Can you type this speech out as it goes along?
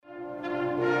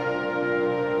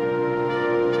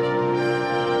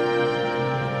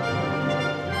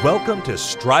Welcome to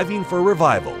Striving for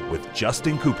Revival with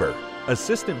Justin Cooper,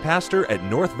 Assistant Pastor at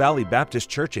North Valley Baptist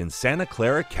Church in Santa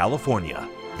Clara, California.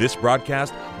 This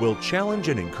broadcast will challenge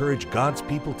and encourage God's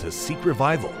people to seek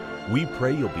revival. We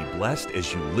pray you'll be blessed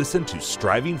as you listen to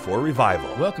Striving for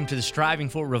Revival. Welcome to the Striving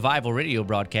for Revival radio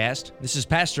broadcast. This is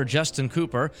Pastor Justin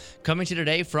Cooper coming to you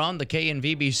today from the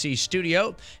KNVBC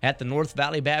studio at the North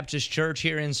Valley Baptist Church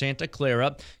here in Santa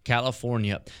Clara,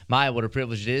 California. What a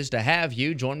privilege it is to have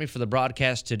you join me for the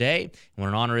broadcast today. What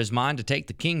an honor is mine to take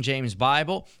the King James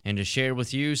Bible and to share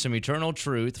with you some eternal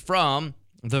truth from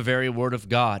the very Word of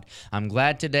God. I'm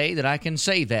glad today that I can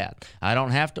say that. I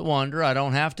don't have to wonder, I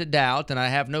don't have to doubt, and I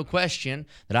have no question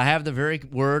that I have the very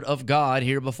Word of God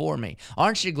here before me.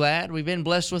 Aren't you glad we've been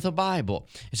blessed with a Bible?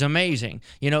 It's amazing.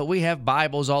 You know, we have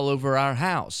Bibles all over our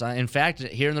house. In fact,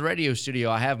 here in the radio studio,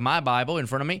 I have my Bible in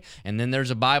front of me, and then there's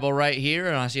a Bible right here,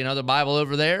 and I see another Bible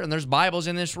over there, and there's Bibles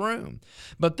in this room.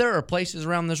 But there are places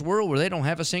around this world where they don't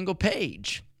have a single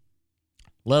page,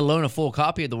 let alone a full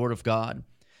copy of the Word of God.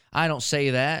 I don't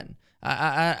say that.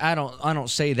 I don't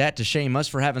say that to shame us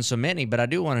for having so many, but I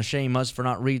do want to shame us for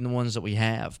not reading the ones that we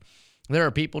have. There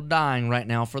are people dying right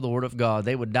now for the Word of God.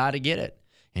 They would die to get it,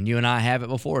 and you and I have it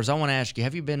before us. I want to ask you,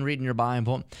 have you been reading your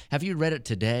Bible? Have you read it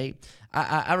today?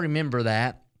 I remember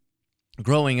that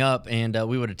growing up, and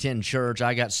we would attend church.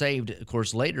 I got saved, of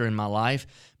course, later in my life,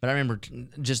 but I remember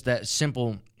just that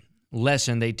simple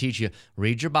lesson they teach you.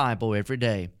 Read your Bible every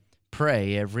day.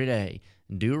 Pray every day.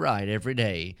 Do right every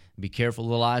day. Be careful,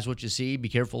 little eyes, what you see. Be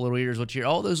careful, little ears, what you hear.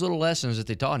 All those little lessons that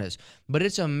they taught us. But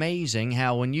it's amazing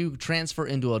how when you transfer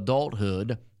into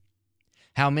adulthood,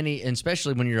 how many,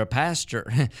 especially when you're a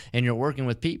pastor and you're working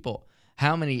with people,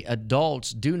 how many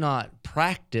adults do not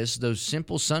practice those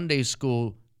simple Sunday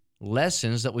school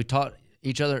lessons that we taught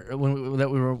each other, that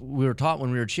we were taught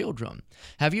when we were children.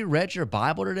 Have you read your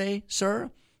Bible today, sir?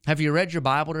 Have you read your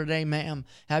Bible today, ma'am?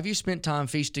 Have you spent time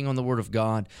feasting on the Word of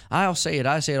God? I say it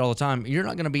all the time. You're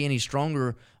not going to be any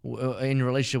stronger in your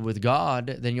relationship with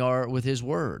God than you are with His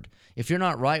Word. If you're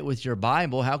not right with your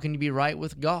Bible, how can you be right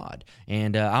with God?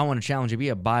 And I want to challenge you to be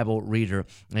a Bible reader.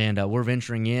 And we're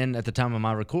venturing in at the time of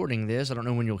my recording this. I don't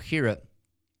know when you'll hear it.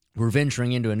 We're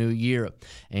venturing into a new year,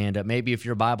 and maybe if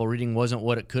your Bible reading wasn't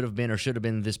what it could have been or should have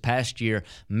been this past year,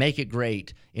 make it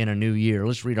great in a new year.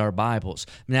 Let's read our Bibles.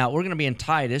 Now, we're going to be in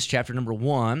Titus chapter number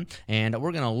 1, and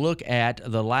we're going to look at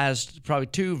the last probably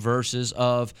 2 verses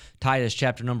of Titus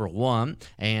chapter number 1,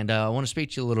 and I want to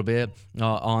speak to you a little bit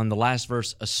on the last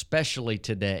verse, especially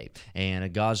today.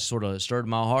 And God's sort of stirred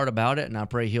my heart about it, and I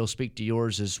pray He'll speak to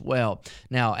yours as well.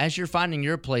 Now, as you're finding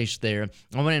your place there,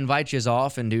 I want to invite you as I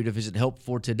often do to visit Help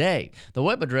for Today. The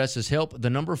web address is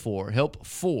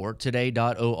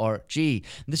help4today.org.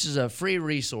 This is a free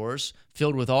resource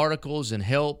filled with articles and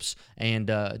helps and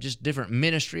just different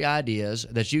ministry ideas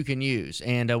that you can use.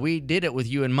 And we did it with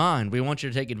you in mind. We want you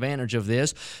to take advantage of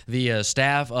this. The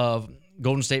staff of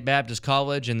Golden State Baptist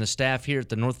College and the staff here at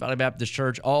the North Valley Baptist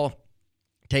Church all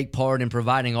take part in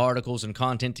providing articles and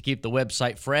content to keep the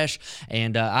website fresh,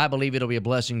 and I believe it'll be a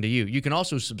blessing to you. You can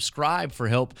also subscribe for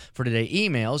Help for Today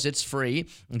emails. It's free.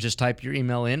 Just type your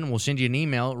email in, and we'll send you an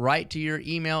email right to your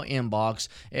email inbox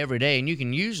every day, and you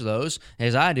can use those,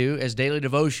 as I do, as daily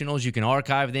devotionals. You can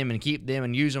archive them and keep them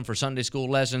and use them for Sunday school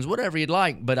lessons, whatever you'd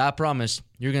like, but I promise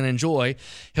you're going to enjoy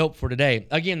Help for Today.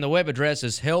 Again, the web address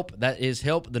is help, that is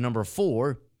help, the number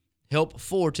 4,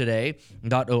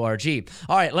 help4today.org.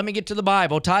 All right, let me get to the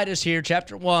Bible. Titus here,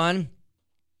 chapter 1.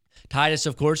 Titus,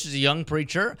 of course, is a young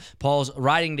preacher. Paul's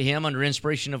writing to him under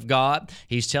inspiration of God.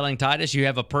 He's telling Titus, you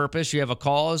have a purpose, you have a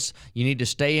cause, you need to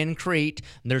stay in Crete.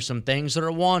 There's some things that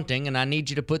are wanting, and I need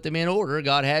you to put them in order.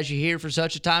 God has you here for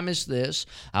such a time as this.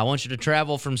 I want you to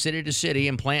travel from city to city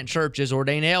and plant churches,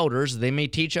 ordain elders. They may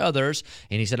teach others.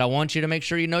 And he said, I want you to make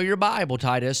sure you know your Bible,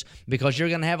 Titus, because you're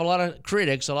going to have a lot of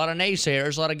critics, a lot of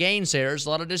naysayers, a lot of gainsayers, a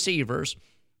lot of deceivers.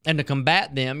 And to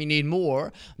combat them, you need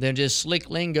more than just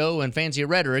slick lingo and fancy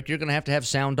rhetoric. You're going to have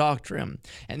sound doctrine.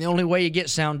 And the only way you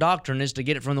get sound doctrine is to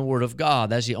get it from the Word of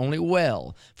God. That's the only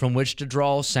well from which to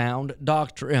draw sound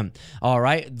doctrine. All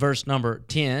right, verse number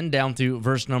 10 down through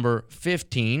verse number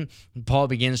 15, Paul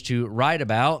begins to write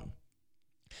about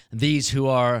these who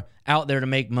are out there to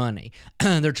make money.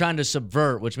 They're trying to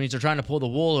subvert, which means they're trying to pull the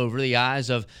wool over the eyes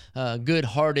of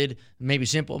good-hearted, maybe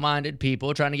simple-minded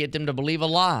people, trying to get them to believe a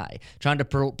lie, trying to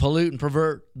pollute and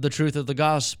pervert the truth of the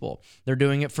gospel. They're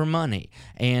doing it for money.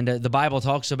 And the Bible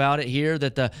talks about it here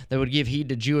that they would give heed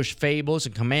to Jewish fables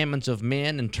and commandments of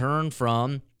men and turn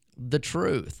from the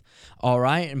truth. All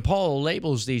right, and Paul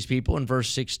labels these people in verse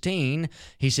 16.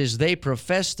 He says, they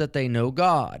profess that they know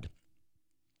God.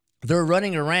 They're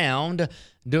running around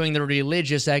doing the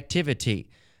religious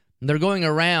activity. They're going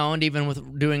around even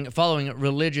with following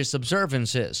religious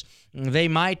observances. They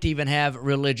might even have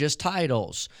religious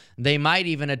titles. They might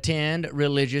even attend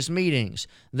religious meetings.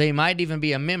 They might even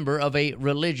be a member of a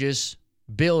religious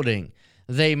building.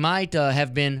 They might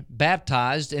have been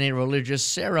baptized in a religious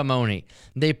ceremony.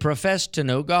 They profess to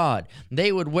know God.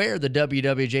 They would wear the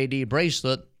WWJD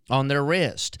bracelet on their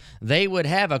wrist. They would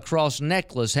have a cross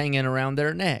necklace hanging around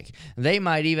their neck. They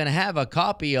might even have a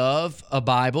copy of a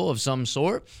Bible of some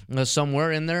sort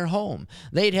somewhere in their home.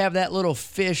 They'd have that little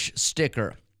fish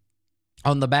sticker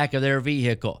on the back of their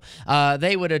vehicle.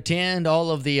 They would attend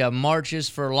all of the marches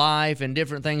for life and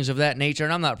different things of that nature,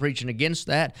 and I'm not preaching against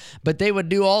that, but they would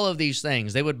do all of these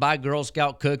things. They would buy Girl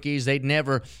Scout cookies. They'd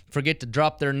never forget to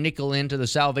drop their nickel into the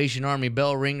Salvation Army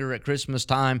bell ringer at Christmas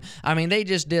time. I mean, they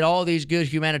just did all these good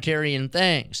humanitarian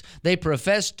things. They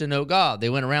professed to know God. They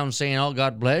went around saying, oh,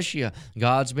 God bless you.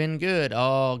 God's been good.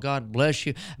 Oh, God bless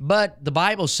you. But the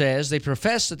Bible says they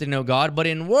profess that they know God, but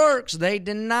in works they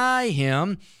deny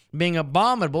Him, being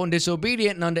abominable and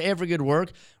disobedient and unto every good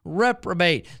work,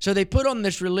 reprobate. So they put on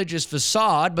this religious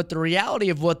facade, but the reality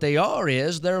of what they are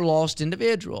is they're lost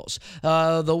individuals.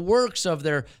 The works of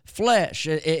their flesh,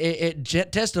 it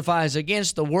testifies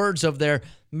against the words of their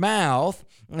mouth,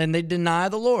 and they deny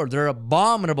the Lord. They're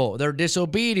abominable. They're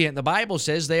disobedient. The Bible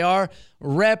says they are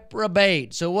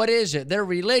reprobate. So what is it? They're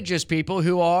religious people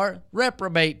who are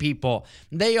reprobate people.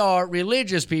 They are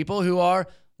religious people who are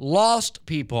lost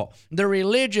people. The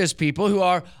religious people who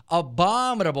are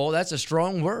abominable, that's a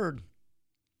strong word,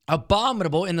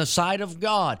 abominable in the sight of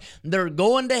God. They're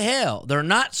going to hell. They're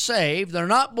not saved. They're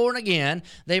not born again.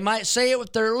 They might say it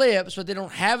with their lips, but they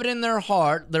don't have it in their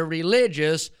heart. They're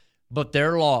religious, but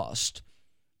they're lost.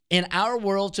 In our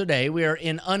world today, we are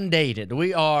inundated.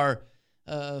 We are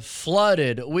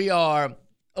flooded. We are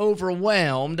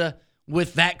overwhelmed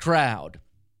with that crowd.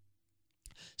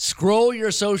 Scroll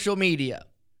your social media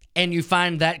and you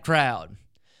find that crowd.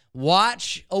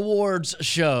 Watch awards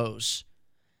shows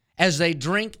as they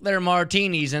drink their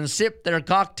martinis and sip their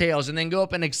cocktails and then go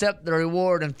up and accept the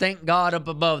reward and thank God up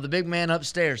above, the big man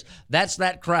upstairs. That's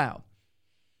that crowd.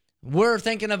 We're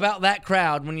thinking about that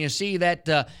crowd when you see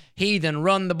that heathen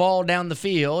run the ball down the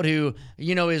field who,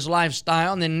 you know, his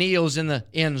lifestyle, and then kneels in the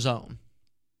end zone,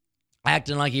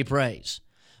 acting like he prays.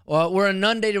 Well, we're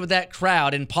inundated with that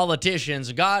crowd and politicians,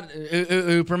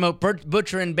 who promote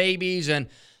butchering babies and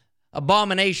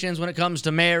abominations when it comes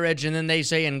to marriage, and then they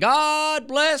say, and God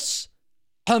bless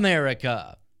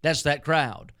America. That's that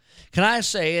crowd. Can I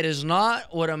say it is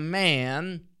not what a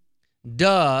man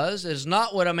does, it is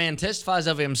not what a man testifies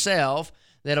of himself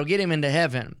that'll get him into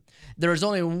heaven. There is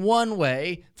only one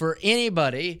way for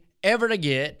anybody ever to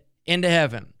get into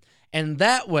heaven. And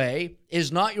that way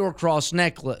is not your cross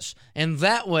necklace. And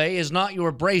that way is not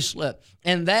your bracelet.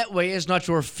 And that way is not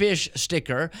your fish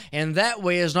sticker. And that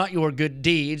way is not your good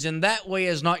deeds. And that way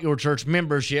is not your church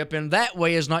membership. And that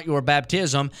way is not your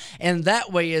baptism. And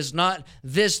that way is not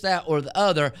this, that, or the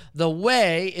other. The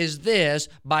way is this: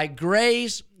 by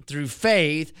grace through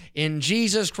faith in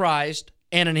Jesus Christ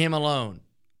and in Him alone.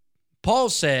 Paul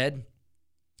said,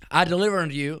 I deliver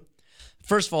unto you,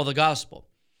 first of all, the gospel.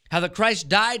 How that Christ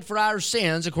died for our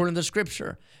sins according to the Scripture,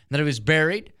 and that He was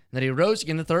buried, and that He rose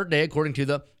again the third day according to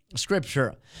the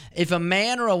Scripture. If a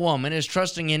man or a woman is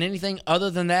trusting in anything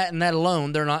other than that and that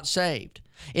alone, they're not saved.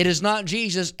 It is not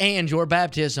Jesus and your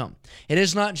baptism. It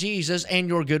is not Jesus and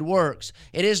your good works.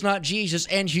 It is not Jesus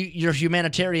and your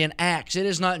humanitarian acts. It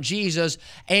is not Jesus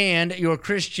and your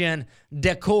Christian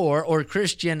decor or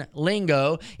Christian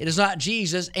lingo. It is not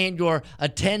Jesus and your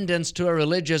attendance to a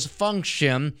religious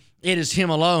function. It is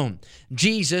Him alone,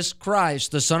 Jesus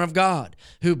Christ, the Son of God,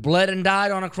 who bled and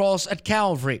died on a cross at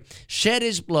Calvary, shed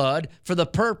His blood for the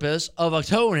purpose of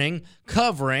atoning,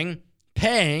 covering,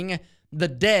 paying the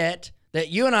debt that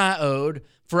you and I owed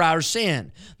for our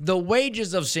sin. The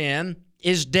wages of sin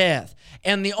is death,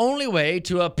 and the only way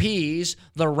to appease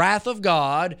the wrath of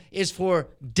God is for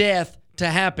death to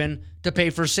happen to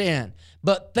pay for sin.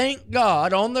 But thank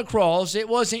God on the cross, it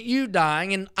wasn't you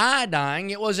dying and I dying.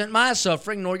 It wasn't my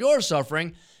suffering nor your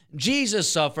suffering. Jesus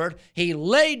suffered. He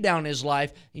laid down His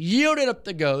life, yielded up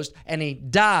the ghost, and He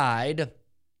died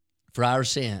for our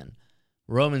sin.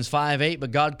 Romans 5:8,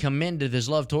 but God commended His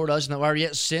love toward us, and that while we were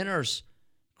yet sinners,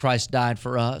 Christ died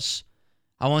for us.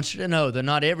 I want you to know that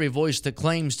not every voice that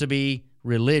claims to be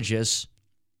religious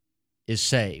is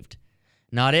saved.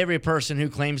 Not every person who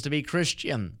claims to be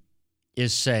Christian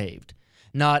is saved.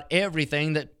 Not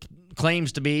everything that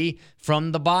claims to be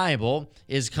from the Bible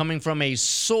is coming from a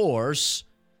source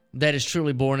that is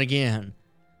truly born again.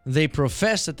 They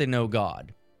profess that they know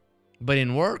God, but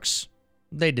in works,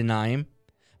 they deny Him,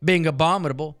 being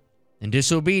abominable and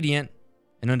disobedient,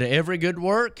 and unto every good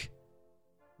work,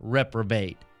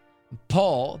 reprobate.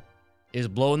 Paul is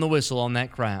blowing the whistle on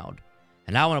that crowd.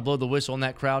 And I want to blow the whistle on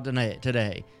that crowd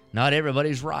today. Not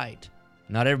everybody's right.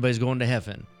 Not everybody's going to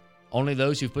heaven. Only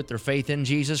those who put their faith in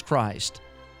Jesus Christ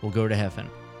will go to heaven.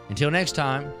 Until next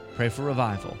time, pray for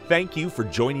revival. Thank you for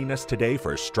joining us today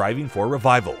for Striving for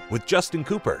Revival with Justin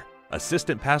Cooper,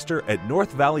 Assistant Pastor at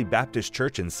North Valley Baptist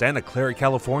Church in Santa Clara,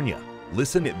 California.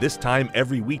 Listen at this time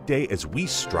every weekday as we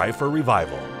strive for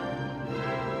revival.